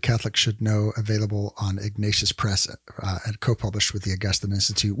God, What Every Catholic Should Know, available on Ignatius Press and co-published with the Augustine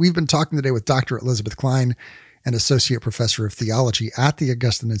Institute. We've been talking today with Dr. Elizabeth Klein, an associate professor of theology at the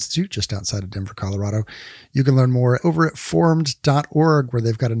Augustine Institute, just outside of Denver, Colorado. You can learn more over at formed.org, where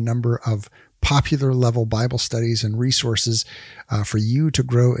they've got a number of popular level Bible studies and resources for you to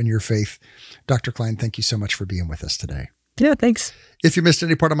grow in your faith. Dr. Klein, thank you so much for being with us today. Yeah, thanks. If you missed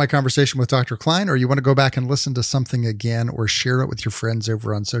any part of my conversation with Dr. Klein, or you want to go back and listen to something again or share it with your friends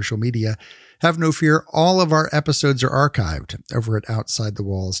over on social media, have no fear. All of our episodes are archived over at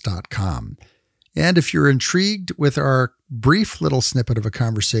OutsideTheWalls.com. And if you're intrigued with our brief little snippet of a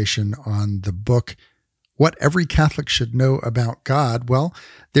conversation on the book, What Every Catholic Should Know About God, well,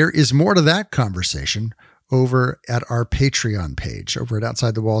 there is more to that conversation over at our Patreon page, over at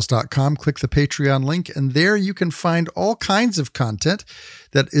OutsideTheWalls.com. Click the Patreon link, and there you can find all kinds of content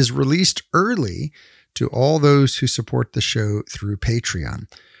that is released early to all those who support the show through Patreon.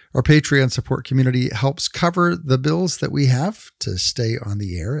 Our Patreon support community helps cover the bills that we have to stay on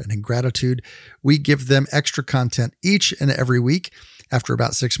the air, and in gratitude, we give them extra content each and every week. After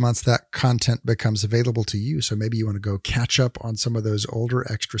about 6 months, that content becomes available to you. So maybe you want to go catch up on some of those older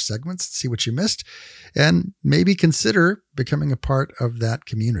extra segments, see what you missed, and maybe consider becoming a part of that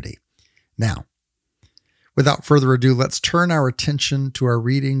community. Now, Without further ado, let's turn our attention to our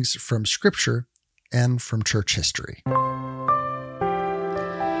readings from Scripture and from church history.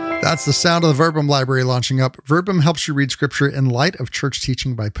 That's the sound of the Verbum library launching up. Verbum helps you read Scripture in light of church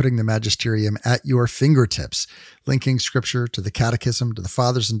teaching by putting the magisterium at your fingertips, linking Scripture to the Catechism, to the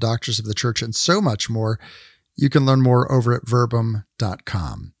Fathers and Doctors of the Church, and so much more. You can learn more over at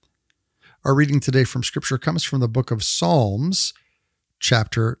verbum.com. Our reading today from Scripture comes from the book of Psalms,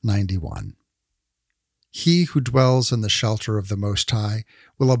 chapter 91. He who dwells in the shelter of the Most High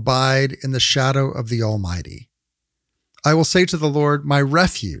will abide in the shadow of the Almighty. I will say to the Lord, my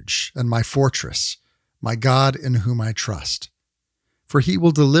refuge and my fortress, my God in whom I trust. For he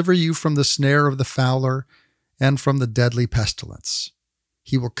will deliver you from the snare of the fowler and from the deadly pestilence.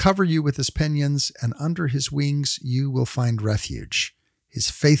 He will cover you with his pinions, and under his wings you will find refuge.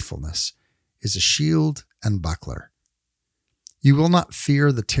 His faithfulness is a shield and buckler. You will not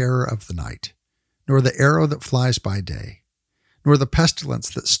fear the terror of the night, nor the arrow that flies by day, nor the pestilence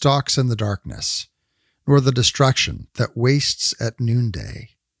that stalks in the darkness, nor the destruction that wastes at noonday.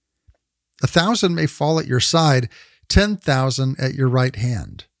 1,000 may fall at your side, 10,000 at your right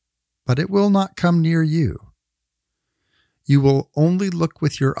hand, but it will not come near you. You will only look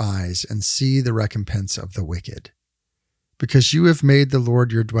with your eyes and see the recompense of the wicked, because you have made the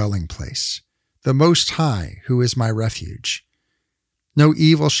Lord your dwelling place, the Most High, who is my refuge. No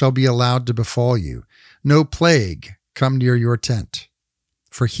evil shall be allowed to befall you, no plague come near your tent.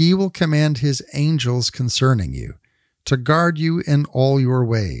 For he will command his angels concerning you, to guard you in all your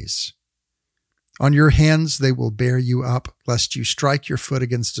ways. On your hands they will bear you up, lest you strike your foot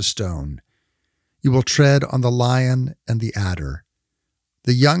against a stone. You will tread on the lion and the adder.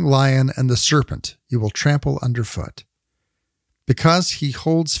 The young lion and the serpent you will trample underfoot. Because he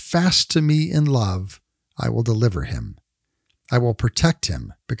holds fast to me in love, I will deliver him. I will protect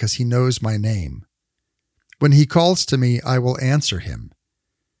him, because he knows my name. When he calls to me, I will answer him.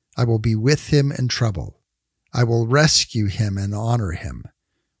 I will be with him in trouble. I will rescue him and honor him.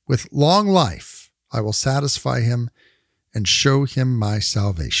 With long life, I will satisfy him and show him my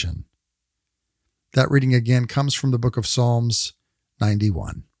salvation. That reading again comes from the book of Psalms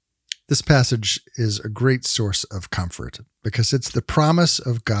 91. This passage is a great source of comfort because it's the promise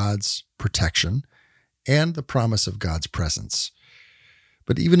of God's protection and the promise of God's presence.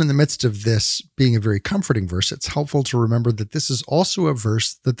 But even in the midst of this being a very comforting verse, it's helpful to remember that this is also a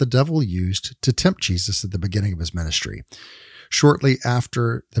verse that the devil used to tempt Jesus at the beginning of his ministry. Shortly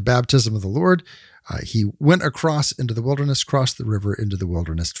after the baptism of the Lord, he went across into the wilderness, crossed the river into the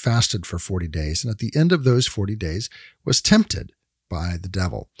wilderness, fasted for 40 days, and at the end of those 40 days was tempted by the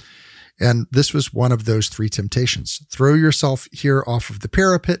devil. And this was one of those three temptations. Throw yourself here off of the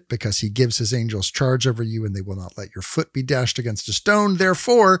parapet because he gives his angels charge over you and they will not let your foot be dashed against a stone.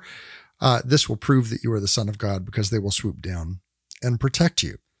 Therefore, this will prove that you are the Son of God because they will swoop down and protect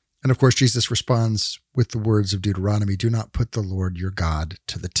you. And of course, Jesus responds with the words of Deuteronomy, do not put the Lord your God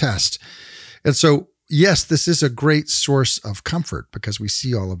to the test. And so, yes, this is a great source of comfort because we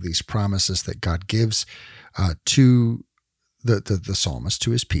see all of these promises that God gives to the psalmist,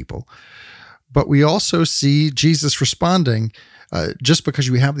 to his people. But we also see Jesus responding, just because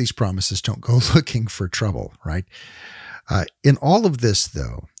you have these promises, don't go looking for trouble, right? In all of this,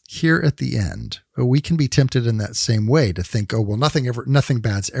 though, here at the end, we can be tempted in that same way to think, oh, well, nothing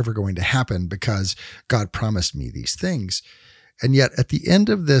bad's ever going to happen because God promised me these things. And yet at the end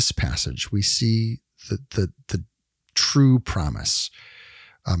of this passage, we see the true promise.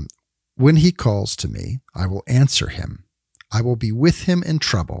 When he calls to me, I will answer him. I will be with him in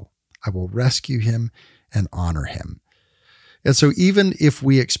trouble. I will rescue him and honor him. And so even if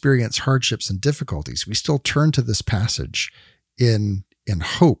we experience hardships and difficulties, we still turn to this passage in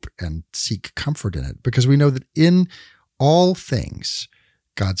hope and seek comfort in it, because we know that in all things,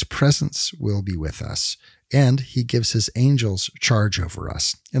 God's presence will be with us, and he gives his angels charge over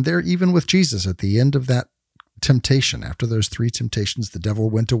us. And there, even with Jesus at the end of that temptation, after those three temptations, the devil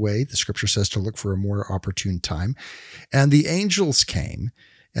went away, the scripture says, to look for a more opportune time, and the angels came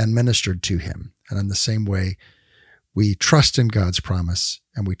and ministered to him. And in the same way, we trust in God's promise,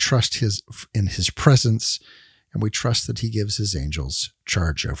 and we trust in his presence, and we trust that he gives his angels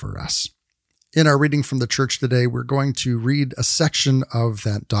charge over us. In our reading from the church today, we're going to read a section of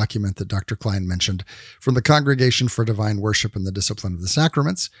that document that Dr. Klein mentioned from the Congregation for Divine Worship and the Discipline of the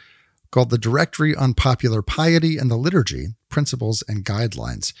Sacraments, called the Directory on Popular Piety and the Liturgy, Principles and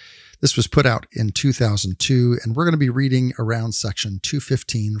Guidelines. This was put out in 2002, and we're going to be reading around section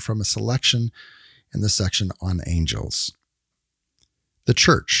 215 from a selection in the section on angels. The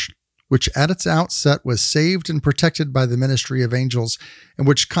Church, which at its outset was saved and protected by the ministry of angels, and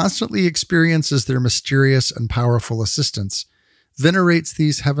which constantly experiences their mysterious and powerful assistance, venerates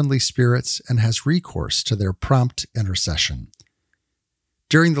these heavenly spirits and has recourse to their prompt intercession.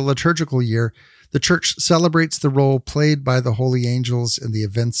 During the liturgical year, the Church celebrates the role played by the holy angels in the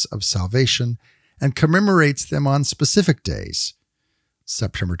events of salvation and commemorates them on specific days.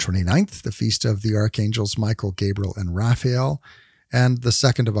 September 29th, the feast of the archangels Michael, Gabriel, and Raphael, and the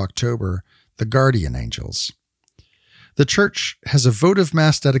 2nd of October, the guardian angels. The Church has a votive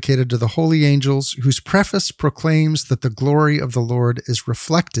Mass dedicated to the holy angels, whose preface proclaims that the glory of the Lord is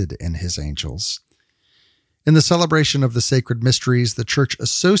reflected in his angels. In the celebration of the sacred mysteries, the Church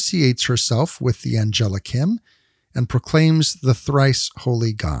associates herself with the angelic hymn and proclaims the thrice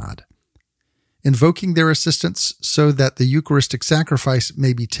holy God, invoking their assistance so that the Eucharistic sacrifice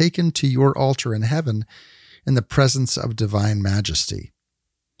may be taken to your altar in heaven in the presence of divine majesty.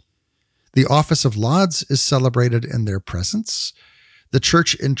 The office of lauds is celebrated in their presence. The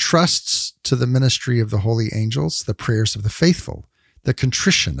Church entrusts to the ministry of the holy angels the prayers of the faithful, the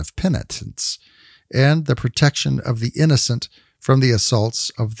contrition of penitents, and the protection of the innocent from the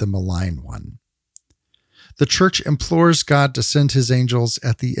assaults of the malign one. The Church implores God to send his angels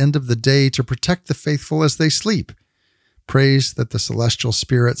at the end of the day to protect the faithful as they sleep, prays that the celestial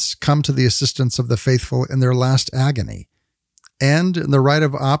spirits come to the assistance of the faithful in their last agony, and in the rite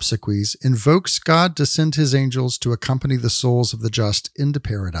of obsequies invokes God to send his angels to accompany the souls of the just into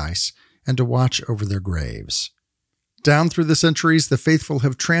paradise and to watch over their graves. Down through the centuries, the faithful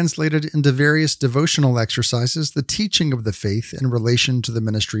have translated into various devotional exercises the teaching of the faith in relation to the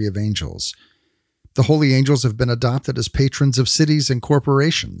ministry of angels. The holy angels have been adopted as patrons of cities and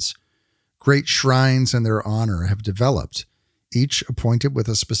corporations. Great shrines in their honor have developed, each appointed with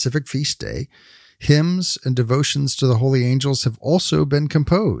a specific feast day. Hymns and devotions to the holy angels have also been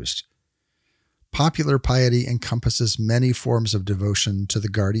composed. Popular piety encompasses many forms of devotion to the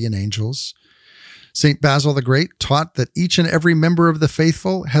guardian angels. St. Basil the Great taught that each and every member of the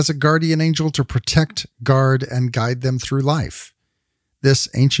faithful has a guardian angel to protect, guard, and guide them through life. This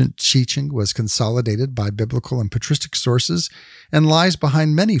ancient teaching was consolidated by biblical and patristic sources and lies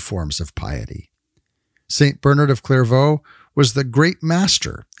behind many forms of piety. St. Bernard of Clairvaux was the great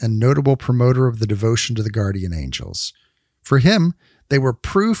master and notable promoter of the devotion to the guardian angels. For him, they were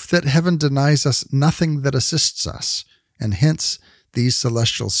proof that heaven denies us nothing that assists us, and hence these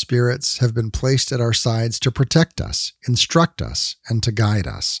celestial spirits have been placed at our sides to protect us, instruct us, and to guide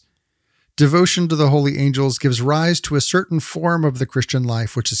us. Devotion to the holy angels gives rise to a certain form of the Christian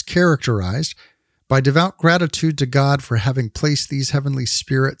life which is characterized by devout gratitude to God for having placed these heavenly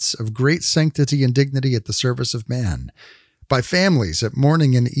spirits of great sanctity and dignity at the service of man, by families at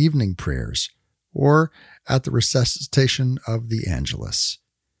morning and evening prayers, or at the recitation of the Angelus.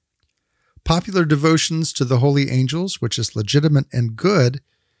 Popular devotions to the holy angels, which is legitimate and good,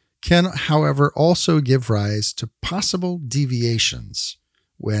 can, however, also give rise to possible deviations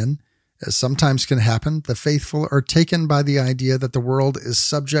when, as sometimes can happen, the faithful are taken by the idea that the world is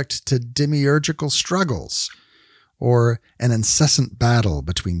subject to demiurgical struggles, or an incessant battle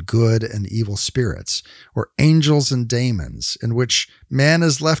between good and evil spirits, or angels and daemons, in which man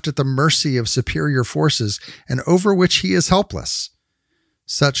is left at the mercy of superior forces and over which he is helpless.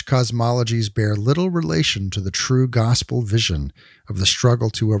 Such cosmologies bear little relation to the true gospel vision of the struggle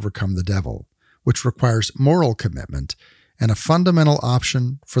to overcome the devil, which requires moral commitment and a fundamental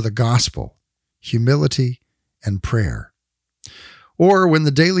option for the gospel, humility, and prayer. Or when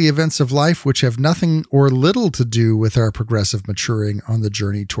the daily events of life, which have nothing or little to do with our progressive maturing on the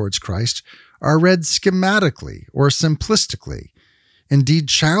journey towards Christ, are read schematically or simplistically, indeed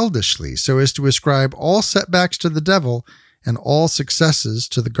childishly, so as to ascribe all setbacks to the devil and all successes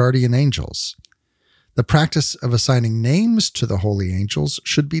to the guardian angels. The practice of assigning names to the holy angels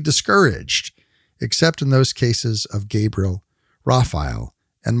should be discouraged, except in those cases of Gabriel, Raphael,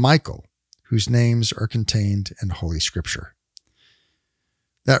 and Michael, whose names are contained in Holy Scripture.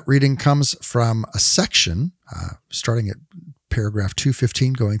 That reading comes from a section, starting at paragraph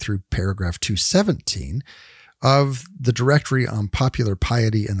 215, going through paragraph 217, of the Directory on Popular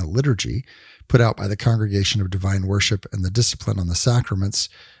Piety in the Liturgy, put out by the Congregation of Divine Worship and the Discipline on the Sacraments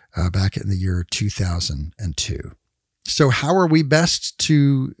back in the year 2002. So how are we best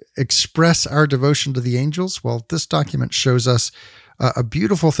to express our devotion to the angels? Well, this document shows us a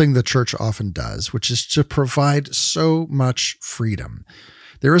beautiful thing the Church often does, which is to provide so much freedom.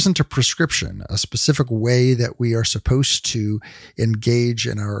 There isn't a prescription, a specific way that we are supposed to engage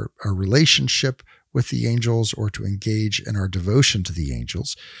in our relationship with the angels or to engage in our devotion to the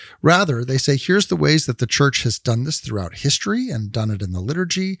angels. Rather, they say, here's the ways that the Church has done this throughout history and done it in the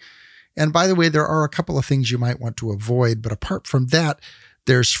liturgy. And by the way, there are a couple of things you might want to avoid, but apart from that,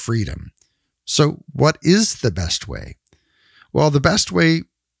 there's freedom. So what is the best way? Well, the best way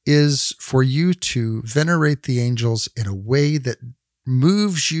is for you to venerate the angels in a way that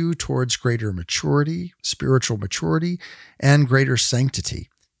moves you towards greater maturity, spiritual maturity, and greater sanctity.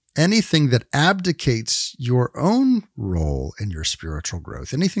 Anything that abdicates your own role in your spiritual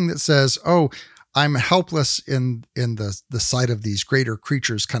growth, anything that says, oh, I'm helpless in the sight of these greater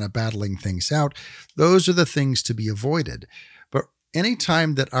creatures kind of battling things out, those are the things to be avoided. But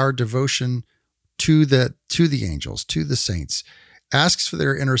anytime that our devotion to the angels, to the saints, asks for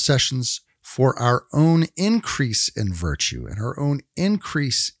their intercessions for our own increase in virtue and our own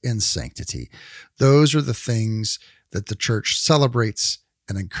increase in sanctity, those are the things that the church celebrates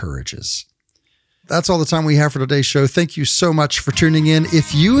and encourages. That's all the time we have for today's show. Thank you so much for tuning in.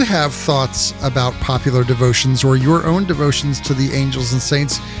 If you have thoughts about popular devotions or your own devotions to the angels and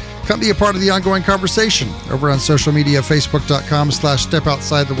saints, come be a part of the ongoing conversation over on social media,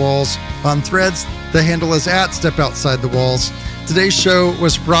 facebook.com/stepoutsideTheWalls. On Threads, the handle is @stepoutsideTheWalls. Today's show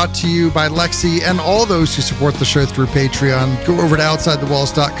was brought to you by Lexi and all those who support the show through Patreon. Go over to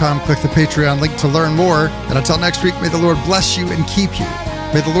OutsideTheWalls.com, click the Patreon link to learn more. And until next week, may the Lord bless you and keep you.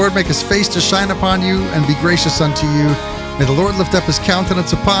 May the Lord make his face to shine upon you and be gracious unto you. May the Lord lift up his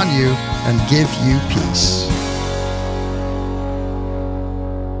countenance upon you and give you peace.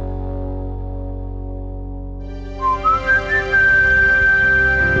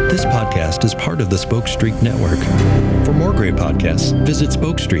 This podcast is part of the Spoke Street Network. For more great podcasts, visit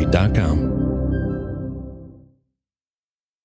spokestreet.com.